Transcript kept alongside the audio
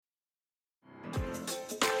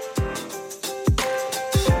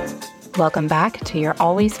Welcome back to You're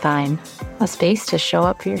Always Fine, a space to show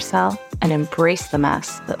up for yourself and embrace the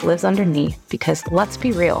mess that lives underneath because, let's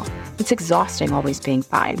be real, it's exhausting always being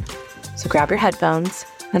fine. So grab your headphones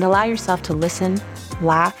and allow yourself to listen,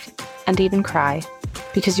 laugh, and even cry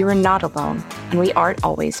because you are not alone and we aren't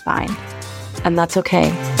always fine. And that's okay.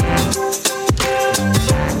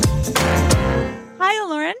 Hi,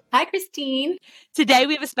 Lauren. Hi, Christine. Today,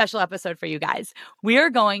 we have a special episode for you guys. We are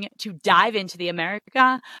going to dive into the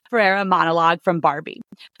America Ferrera monologue from Barbie,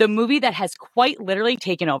 the movie that has quite literally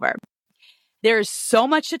taken over. There is so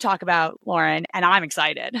much to talk about, Lauren, and I'm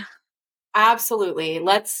excited. Absolutely.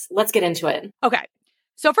 Let's get into it. Okay.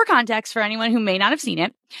 So for context, for anyone who may not have seen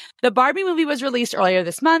it, the Barbie movie was released earlier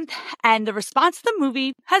this month, and the response to the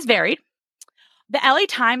movie has varied. The LA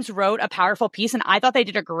Times wrote a powerful piece, and I thought they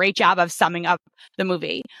did a great job of summing up the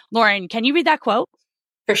movie. Lauren, can you read that quote?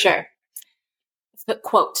 For sure. The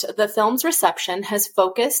quote, "The film's reception has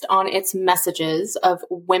focused on its messages of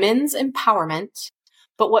women's empowerment,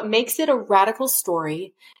 but what makes it a radical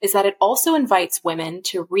story is that it also invites women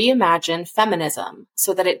to reimagine feminism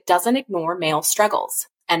so that it doesn't ignore male struggles."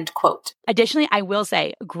 End quote. Additionally, I will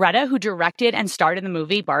say Greta, who directed and starred in the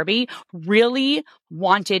movie Barbie, really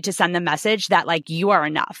wanted to send the message that, like, you are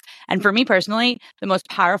enough. And for me personally, the most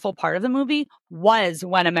powerful part of the movie was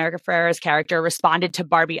when America Ferrera's character responded to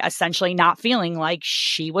Barbie essentially not feeling like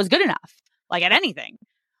she was good enough, like at anything.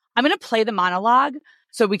 I'm going to play the monologue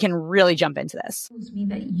so we can really jump into this. It tells me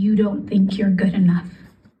that you don't think you're good enough.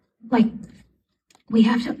 Like, we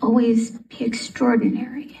have to always be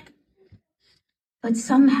extraordinary. But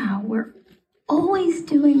somehow we're always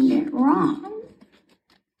doing it wrong.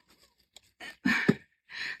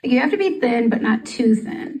 You have to be thin, but not too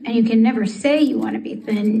thin. And you can never say you want to be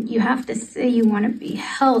thin. You have to say you want to be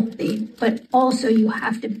healthy, but also you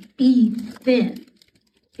have to be thin.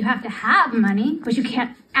 You have to have money, but you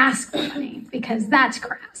can't ask for money because that's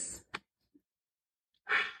crass.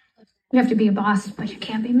 You have to be a boss, but you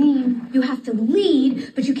can't be mean. You have to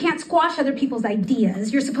lead, but you can't squash other people's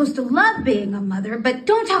ideas. You're supposed to love being a mother, but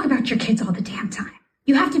don't talk about your kids all the damn time.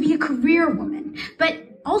 You have to be a career woman,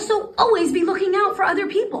 but also always be looking out for other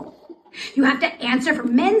people. You have to answer for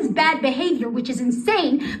men's bad behavior, which is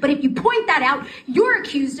insane, but if you point that out, you're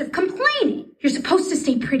accused of complaining. You're supposed to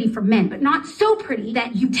stay pretty for men, but not so pretty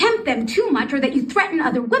that you tempt them too much or that you threaten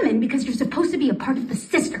other women because you're supposed to be a part of the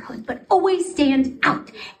sisterhood, but always stand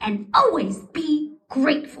out and always be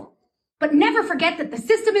grateful. But never forget that the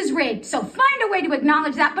system is rigged, so find a way to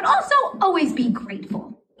acknowledge that, but also always be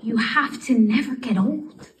grateful. You have to never get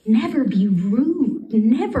old, never be rude,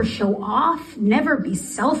 never show off, never be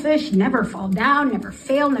selfish, never fall down, never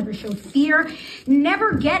fail, never show fear,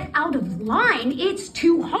 never get out of line. It's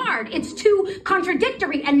too hard. It's too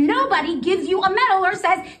contradictory, and nobody gives you a medal or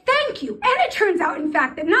says thank you. And it turns out, in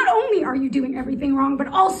fact, that not only are you doing everything wrong, but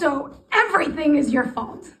also everything is your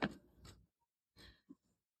fault.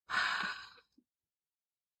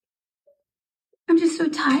 I'm just so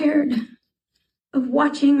tired of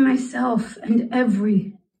watching myself and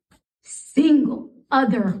every single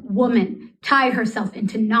other woman tie herself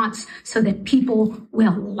into knots so that people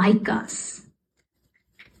will like us.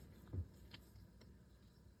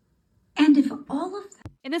 And if all of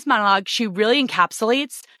that... In this monologue, she really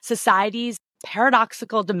encapsulates society's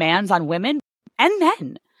paradoxical demands on women and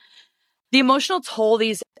men. The emotional toll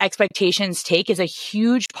these expectations take is a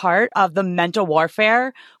huge part of the mental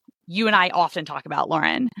warfare you and I often talk about,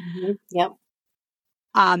 Lauren. Mm-hmm. Yep.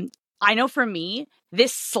 I know for me,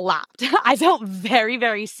 this slapped. I felt very,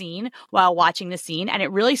 very seen while watching the scene, and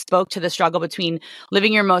it really spoke to the struggle between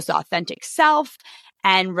living your most authentic self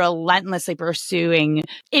and relentlessly pursuing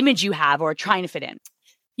image you have or trying to fit in.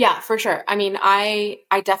 Yeah, for sure. I mean, I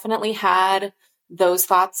definitely had those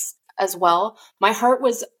thoughts as well. My heart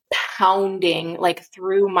was pounding like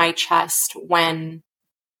through my chest when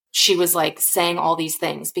she was like saying all these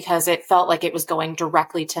things because it felt like it was going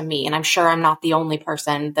directly to me. And I'm sure I'm not the only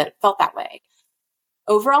person that felt that way.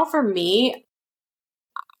 Overall, for me,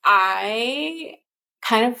 I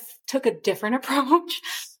kind of took a different approach.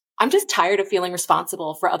 I'm just tired of feeling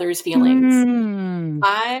responsible for others' feelings.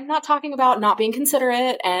 I'm not talking about not being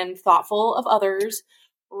considerate and thoughtful of others.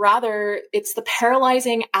 Rather, it's the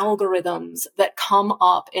paralyzing algorithms that come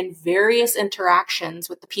up in various interactions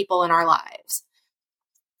with the people in our lives.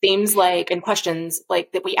 Themes like, and questions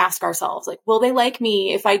like that we ask ourselves, like, will they like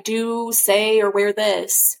me if I do say or wear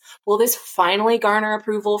this? Will this finally garner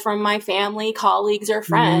approval from my family, colleagues, or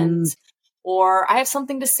friends? Or I have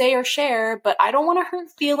something to say or share, but I don't want to hurt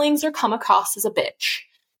feelings or come across as a bitch.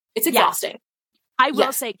 It's exhausting. Yes. I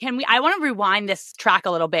will say, I want to rewind this track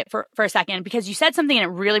a little bit for a second, because you said something and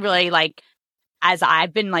it really, really like as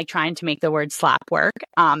I've been like trying to make the word slap work,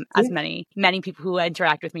 as many people who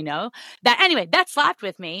interact with me know that anyway, that slapped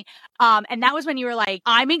with me. And that was when you were like,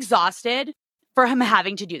 I'm exhausted for him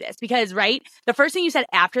having to do this because, right. The first thing you said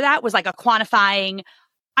after that was like a quantifying.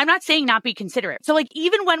 I'm not saying not be considerate. So like,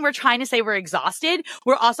 even when we're trying to say we're exhausted,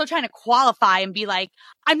 we're also trying to qualify and be like,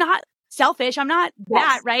 I'm not selfish. I'm not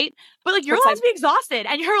that, right? But like, you're allowed to be exhausted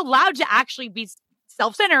and you're allowed to actually be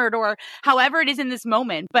self-centered or however it is in this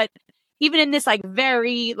moment. But even in this like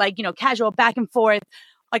very like, casual back and forth,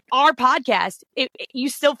 like our podcast, you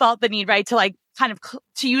still felt the need, right? To like kind of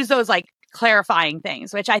to use those like clarifying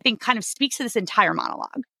things, which I think kind of speaks to this entire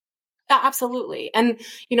monologue. Yeah, absolutely. And,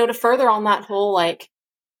 to further on that whole like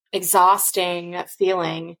exhausting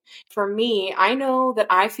feeling, for me, I know that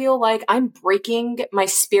I feel like I'm breaking my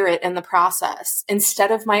spirit in the process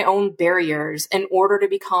instead of my own barriers in order to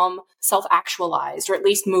become self-actualized, or at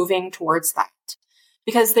least moving towards that.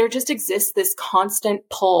 Because there just exists this constant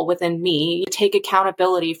pull within me to take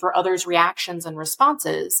accountability for others' reactions and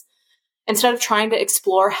responses instead of trying to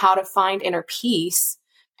explore how to find inner peace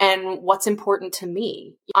and what's important to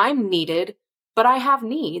me. I'm needed, but I have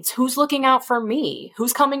needs. Who's looking out for me?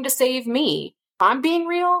 Who's coming to save me? If I'm being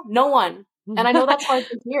real, no one. And I know that's hard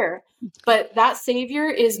to hear, but that savior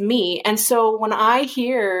is me. And so when I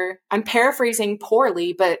hear, I'm paraphrasing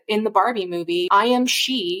poorly, but in the Barbie movie, I am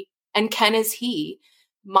she and Ken is he.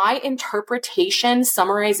 My interpretation,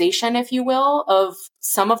 summarization, if you will, of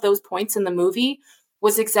some of those points in the movie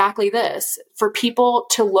was exactly this: for people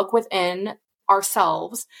to look within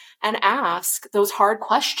ourselves and ask those hard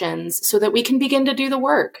questions so that we can begin to do the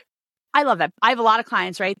work. I love that. I have a lot of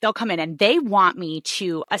clients, right? They'll come in and they want me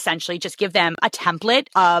to essentially just give them a template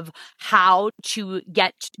of how to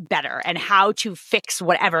get better and how to fix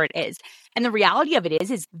whatever it is. And the reality of it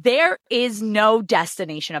is there is no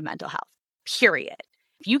destination of mental health, period.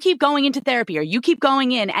 If you keep going into therapy or you keep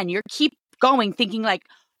going in and you keep going thinking like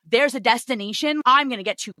there's a destination, I'm going to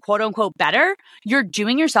get to quote unquote better, you're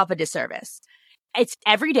doing yourself a disservice. It's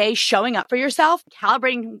every day showing up for yourself,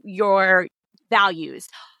 calibrating your values,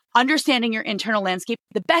 understanding your internal landscape,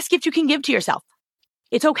 the best gift you can give to yourself.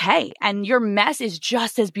 It's okay. And your mess is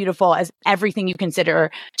just as beautiful as everything you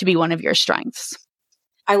consider to be one of your strengths.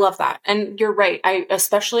 I love that. And you're right. I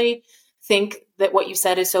especially think that what you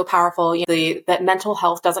said is so powerful, that mental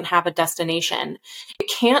health doesn't have a destination. It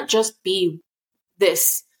can't just be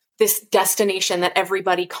this destination that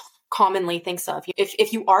everybody commonly thinks of.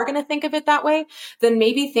 If you are going to think of it that way, then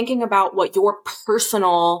maybe thinking about what your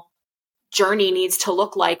personal journey needs to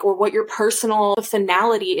look like, or what your personal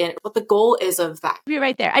finality is, what the goal is of that. You're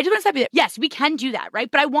right there. I just want to stop you there. Yes, we can do that, right?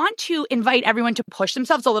 But I want to invite everyone to push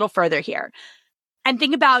themselves a little further here and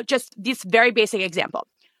think about just this very basic example.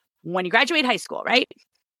 When you graduate high school, right?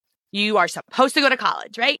 You are supposed to go to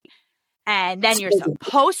college, right? And then you're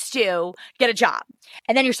supposed to get a job.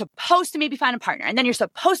 And then you're supposed to maybe find a partner. And then you're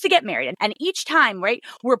supposed to get married. And each time, right,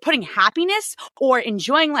 we're putting happiness or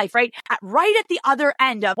enjoying life, right at the other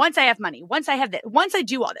end of once I have money, once I have this, once I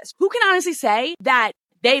do all this. Who can honestly say that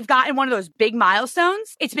they've gotten one of those big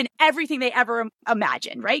milestones? It's been everything they ever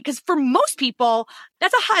imagined, right? Because for most people,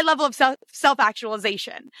 that's a high level of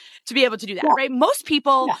self-actualization to be able to do that, right? Most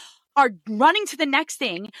people are running to the next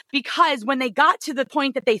thing because when they got to the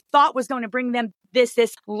point that they thought was going to bring them this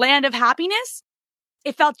land of happiness,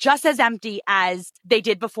 it felt just as empty as they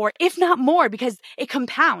did before, if not more, because it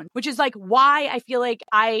compounds, which is like why I feel like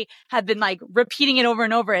I have been like repeating it over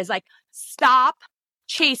and over is like, stop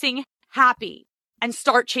chasing happy and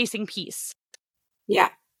start chasing peace. Yeah.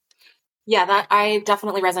 Yeah, that I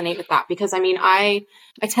definitely resonate with that because I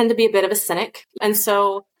tend to be a bit of a cynic. And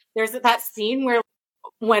so there's that scene where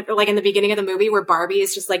when, like in the beginning of the movie where Barbie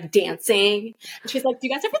is just like dancing and she's like, do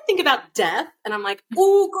you guys ever think about death? And I'm like,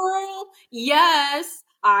 oh girl, yes,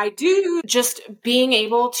 I do. Just being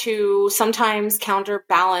able to sometimes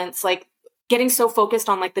counterbalance, like getting so focused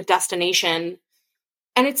on like the destination.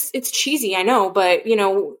 And it's cheesy, I know, but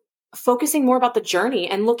focusing more about the journey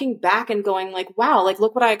and looking back and going like, wow, like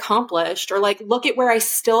look what I accomplished, or like, look at where I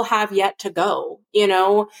still have yet to go,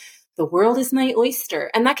 the world is my oyster.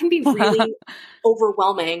 And that can be really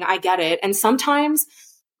overwhelming. I get it. And sometimes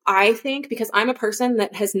I think because I'm a person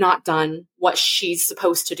that has not done what she's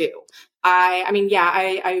supposed to do.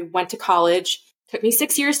 I went to college. It took me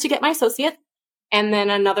 6 years to get my associate and then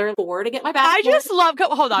another 4 to get my bachelor's. I just love,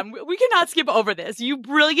 hold on. We cannot skip over this. You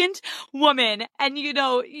brilliant woman. And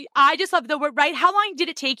I just love the word, right? How long did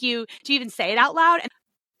it take you to even say it out loud?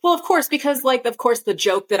 Well, of course, because the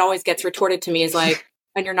joke that always gets retorted to me is like,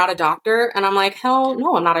 and you're not a doctor? And I'm like, hell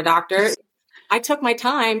no, I'm not a doctor. I took my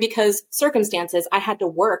time because circumstances, I had to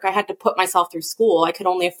work. I had to put myself through school. I could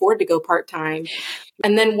only afford to go part-time.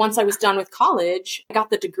 And then once I was done with college, I got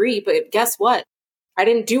the degree, but guess what? I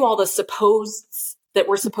didn't do all the supposeds that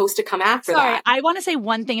were supposed to come after that. I want to say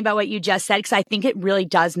one thing about what you just said, because I think it really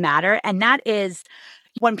does matter. And that is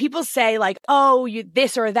when people say like, oh, you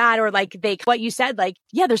this or that, or like what you said, like,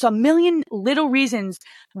 yeah, there's a million little reasons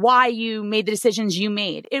why you made the decisions you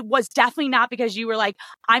made. It was definitely not because you were like,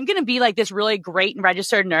 I'm going to be like this really great and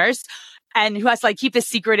registered nurse and who has to like keep this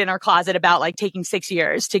secret in our closet about like taking 6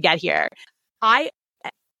 years to get here. I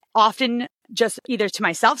often just either to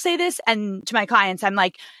myself say this and to my clients, I'm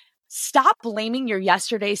like, stop blaming your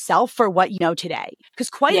yesterday self for what you know today. Because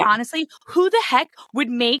quite honestly, who the heck would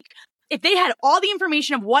make, if they had all the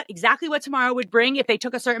information of exactly what tomorrow would bring, if they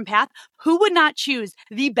took a certain path, who would not choose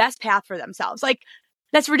the best path for themselves? Like,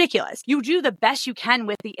 that's ridiculous. You do the best you can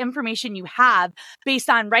with the information you have based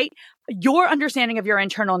on, right, your understanding of your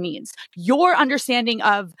internal needs, your understanding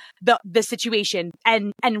of the situation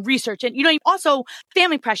and research. And, also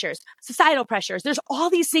family pressures, societal pressures. There's all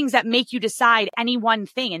these things that make you decide any one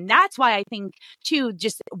thing. And that's why I think, too,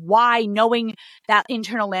 just why knowing that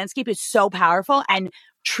internal landscape is so powerful and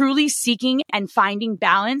truly seeking and finding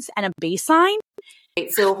balance and a baseline.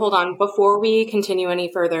 So hold on, before we continue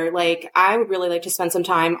any further, like I would really like to spend some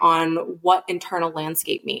time on what internal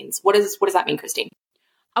landscape means. What does that mean, Christine?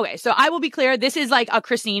 Okay, so I will be clear. This is like a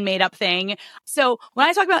Christine made up thing. So when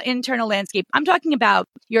I talk about internal landscape, I'm talking about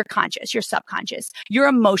your conscious, your subconscious, your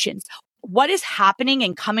emotions. What is happening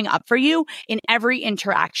and coming up for you in every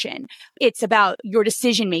interaction? It's about your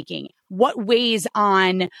decision making. What weighs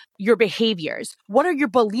on your behaviors? What are your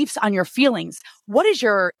beliefs on your feelings? What does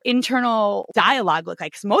your internal dialogue look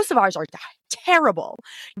like? Because most of ours are terrible.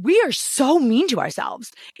 We are so mean to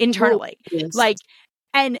ourselves internally. Oh, yes. Like,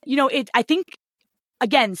 and I think,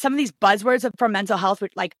 again, some of these buzzwords from mental health,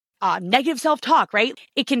 with like negative self-talk, right?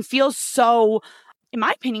 It can feel so, in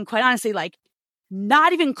my opinion, quite honestly, like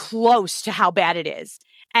not even close to how bad it is.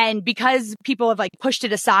 And because people have like pushed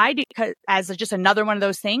it aside as just another one of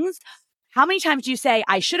those things, how many times do you say,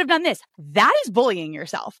 I should have done this? That is bullying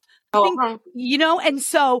yourself. And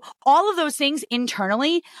so all of those things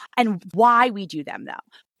internally and why we do them though.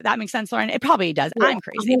 That makes sense, Lauren? It probably does. Yeah, I'm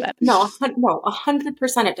crazy, but no,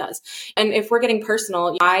 100% it does. And if we're getting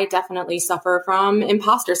personal, I definitely suffer from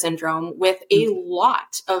imposter syndrome with a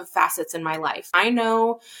lot of facets in my life. I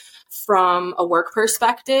know from a work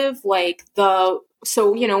perspective, like when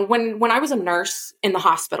I was a nurse in the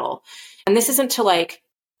hospital, and this isn't to like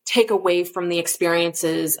take away from the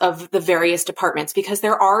experiences of the various departments, because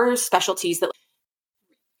there are specialties that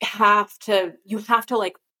you have to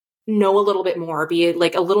like know a little bit more, be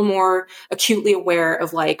like a little more acutely aware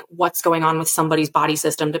of like what's going on with somebody's body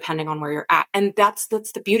system, depending on where you're at. And that's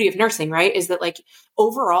the beauty of nursing, right? Is that like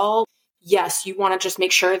overall, yes, you want to just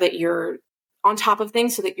make sure that you're on top of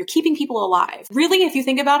things so that you're keeping people alive. Really, if you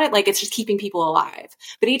think about it, like it's just keeping people alive.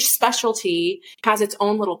 But each specialty has its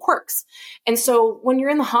own little quirks. And so when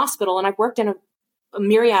you're in the hospital, and I've worked in a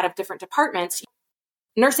myriad of different departments,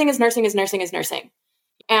 nursing is nursing is nursing is nursing.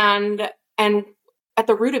 And at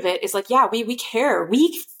the root of it is like, yeah, we care.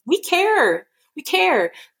 We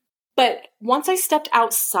care. But once I stepped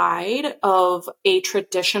outside of a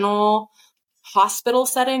traditional hospital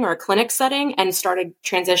setting or a clinic setting and started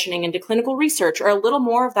transitioning into clinical research, or a little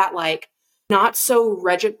more of that, like not so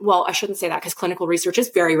well, I shouldn't say that because clinical research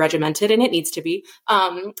is very regimented and it needs to be.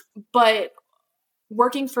 But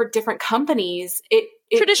working for different companies,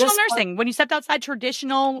 traditional nursing, when you stepped outside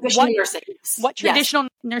traditional nursing, what traditional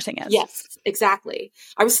nursing is. Yes, exactly.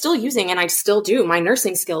 I was still using, and I still do, my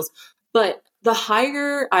nursing skills, but the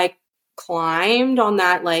higher I climbed on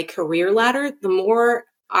that like career ladder, the more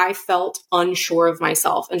I felt unsure of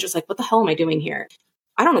myself and just like, what the hell am I doing here?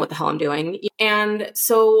 I don't know what the hell I'm doing. And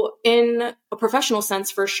so in a professional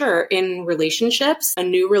sense, for sure, in relationships, a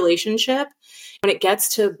new relationship, when it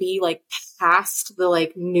gets to be like past the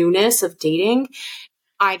like newness of dating,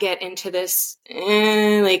 I get into this,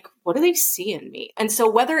 like, what do they see in me? And so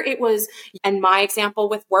whether it was, and my example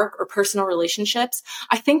with work or personal relationships,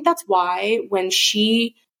 I think that's why when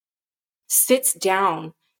she sits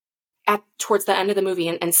down towards the end of the movie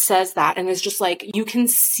and says that, and is just like, you can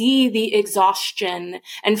see the exhaustion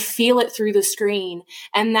and feel it through the screen.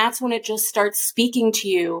 And that's when it just starts speaking to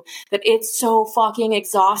you that it's so fucking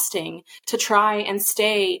exhausting to try and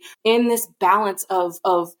stay in this balance of,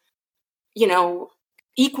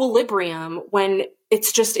 equilibrium when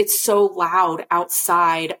it's so loud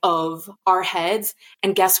outside of our heads.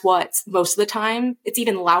 And guess what? Most of the time, it's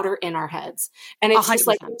even louder in our heads. And it's 100%. Just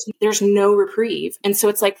like, there's no reprieve. And so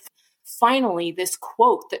it's like, finally, this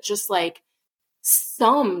quote that just like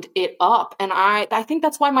summed it up. And I think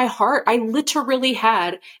that's why I literally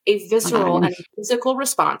had a visceral and physical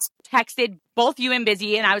response. Texted both you and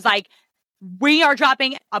Busy, and I was like, we are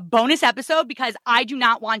dropping a bonus episode because I do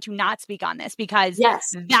not want to not speak on this, because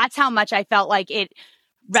that's how much I felt like it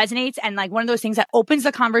resonates, and like one of those things that opens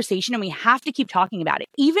the conversation, and we have to keep talking about it.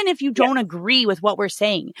 Even if you don't agree with what we're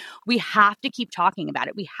saying, we have to keep talking about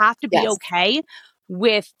it. We have to be okay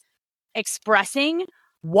with expressing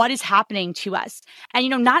what is happening to us. And,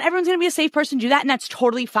 not everyone's going to be a safe person to do that. And that's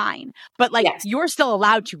totally fine. But like, you're still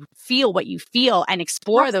allowed to feel what you feel and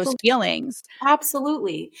explore those feelings.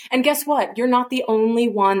 Absolutely. And guess what? You're not the only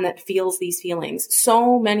one that feels these feelings.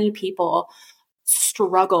 So many people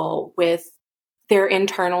struggle with their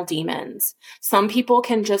internal demons. Some people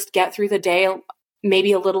can just get through the day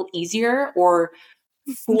maybe a little easier, or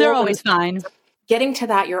they're always fine. Getting to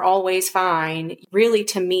that, you're always fine, really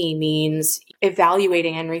to me means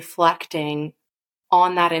evaluating and reflecting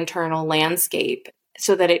on that internal landscape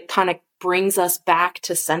so that it kind of brings us back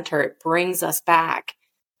to center. It brings us back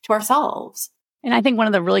to ourselves. And I think one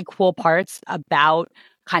of the really cool parts about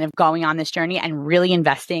kind of going on this journey and really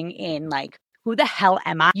investing in like, who the hell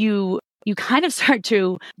am I? You kind of start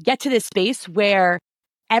to get to this space where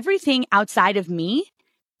everything outside of me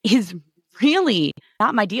is really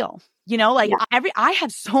not my deal. I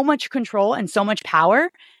have so much control and so much power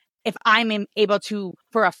if I'm able to,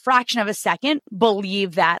 for a fraction of a second,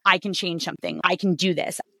 believe that I can change something. I can do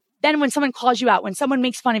this. Then when someone calls you out, when someone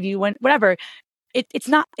makes fun of you, when whatever, it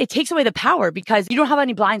takes away the power because you don't have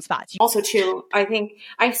any blind spots. Also, too, I think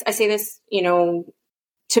I say this,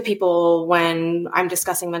 to people when I'm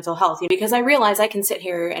discussing mental health, because I realize I can sit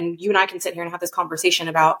here and you and I can sit here and have this conversation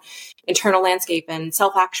about internal landscape and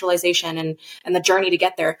self-actualization and the journey to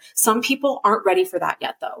get there. Some people aren't ready for that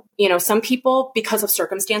yet, though. Some people, because of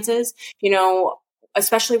circumstances,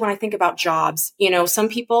 especially when I think about jobs, some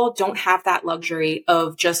people don't have that luxury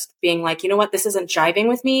of just being like, this isn't jiving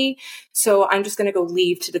with me, so I'm just going to go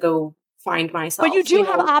leave to go find myself. But you do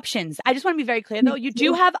have options. I just want to be very clear, though. You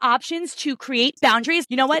do have options to create boundaries.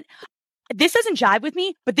 You know what? This doesn't jive with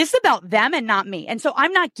me, but this is about them and not me. And so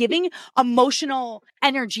I'm not giving emotional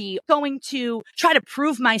energy going to try to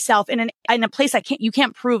prove myself in a place you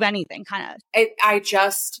can't prove anything, kind of.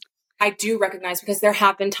 I do recognize, because there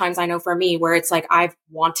have been times, I know for me, where it's like I've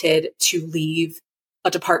wanted to leave a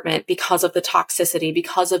department because of the toxicity,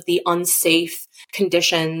 because of the unsafe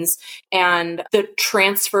conditions, and the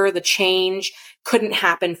transfer, the change couldn't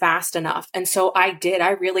happen fast enough. And so I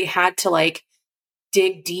really had to like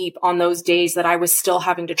dig deep on those days that I was still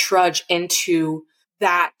having to trudge into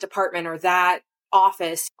that department or that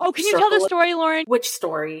office. Oh, can you tell the story, Lauren? Which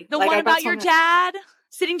story? The one about your dad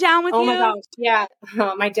sitting down with you? Oh my gosh. Yeah.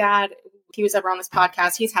 My dad, he was ever on this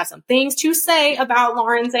podcast. He's had some things to say about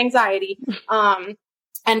Lauren's anxiety.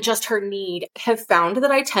 And just her need, have found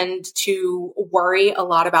that I tend to worry a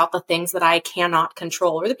lot about the things that I cannot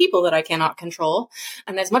control or the people that I cannot control.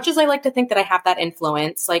 And as much as I like to think that I have that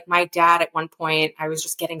influence, like my dad at one point, I was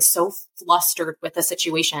just getting so flustered with the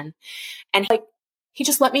situation. And he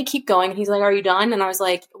just let me keep going. And he's like, "Are you done?" And I was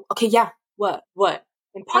like, "Okay, yeah, what?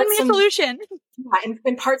 Find me a solution." Yeah,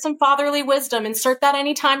 impart some fatherly wisdom. Insert that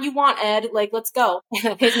anytime you want, Ed. Like, let's go.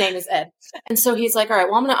 His name is Ed. And so he's like, "All right,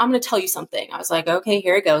 well, I'm gonna tell you something." I was like, "Okay,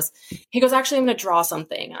 here it goes." He goes, "Actually, I'm gonna draw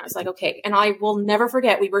something." And I was like, "Okay." And I will never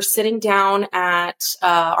forget, we were sitting down at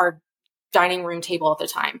our dining room table at the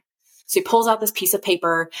time. So he pulls out this piece of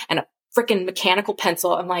paper and a freaking mechanical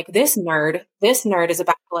pencil. I'm like, this nerd is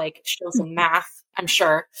about to like show some math, I'm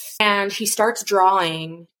sure. And he starts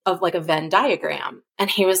drawing of like a Venn diagram. And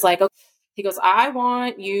he was like, okay. He goes, "I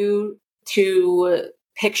want you to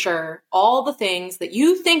picture all the things that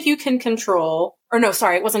you think you can control." Or no,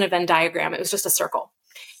 sorry, it wasn't a Venn diagram. It was just a circle.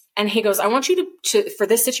 And he goes, "I want you to for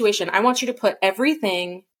this situation, I want you to put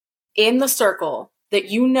everything in the circle that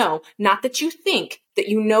you know, not that you think, that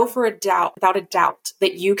you know without a doubt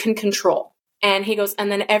that you can control." And he goes,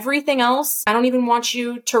 "And then everything else, I don't even want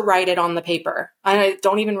you to write it on the paper. I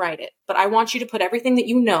don't even write it, but I want you to put everything that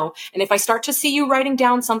you know. And if I start to see you writing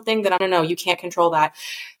down something that I don't know, you can't control that."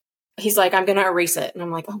 He's like, "I'm going to erase it." And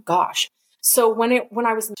I'm like, oh gosh. So when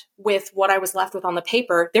I was with what I was left with on the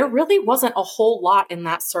paper, there really wasn't a whole lot in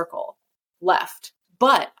that circle left.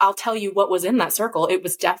 But I'll tell you what was in that circle. It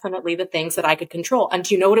was definitely the things that I could control. And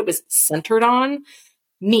do you know what it was centered on?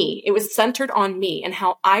 Me. It was centered on me and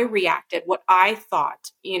how I reacted, what I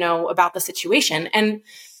thought, about the situation. And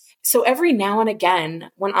so every now and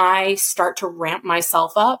again, when I start to ramp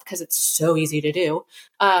myself up, because it's so easy to do,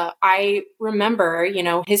 I remember,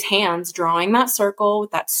 his hands drawing that circle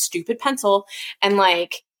with that stupid pencil and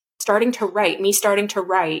like starting to write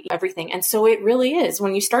everything. And so it really is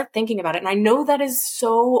when you start thinking about it. And I know that is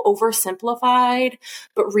so oversimplified,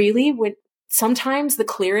 but really sometimes the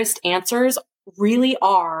clearest answers really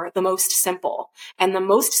are the most simple. And the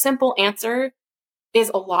most simple answer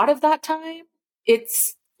is a lot of that time.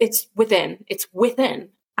 It's within.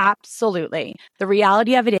 Absolutely. The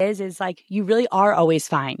reality of it is like you really are always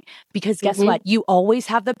fine because guess what? You always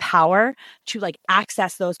have the power to like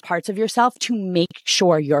access those parts of yourself to make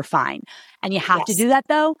sure you're fine. And you have to do that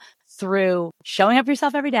though through showing up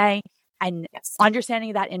yourself every day and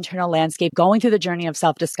understanding that internal landscape, going through the journey of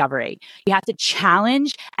self-discovery. You have to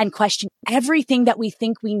challenge and question everything that we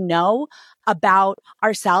think we know about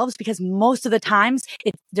ourselves because most of the times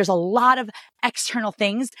there's a lot of external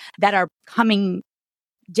things that are coming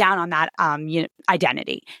down on that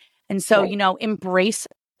identity. And so, embrace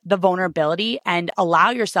the vulnerability and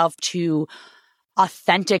allow yourself to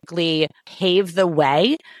authentically pave the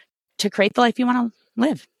way to create the life you want to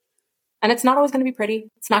live. And it's not always going to be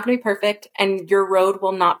pretty. It's not going to be perfect. And your road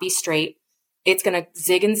will not be straight. It's going to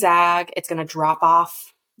zig and zag. It's going to drop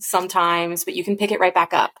off sometimes, but you can pick it right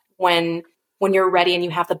back up when you're ready and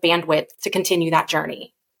you have the bandwidth to continue that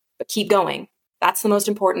journey. But keep going. That's the most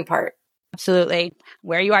important part. Absolutely.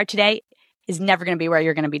 Where you are today is never going to be where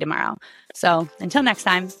you're going to be tomorrow. So until next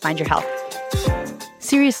time, find your health.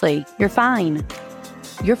 Seriously, you're fine.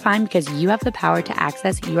 You're fine because you have the power to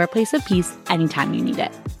access your place of peace anytime you need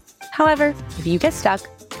it. However, if you get stuck,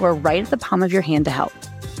 we're right at the palm of your hand to help.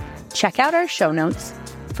 Check out our show notes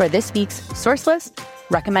for this week's source list,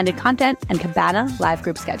 recommended content, and Cabana live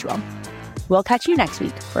group schedule. We'll catch you next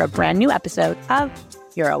week for a brand new episode of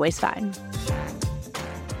You're Always Fine.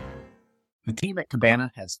 The team at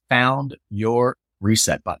Cabana has found your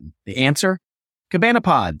reset button. The answer? Cabana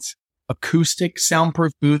Pods, acoustic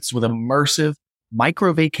soundproof booths with immersive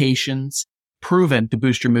micro vacations proven to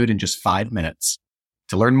boost your mood in just 5 minutes.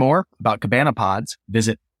 To learn more about Cabana Pods,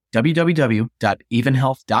 visit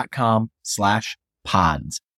www.evenhealth.com/pods.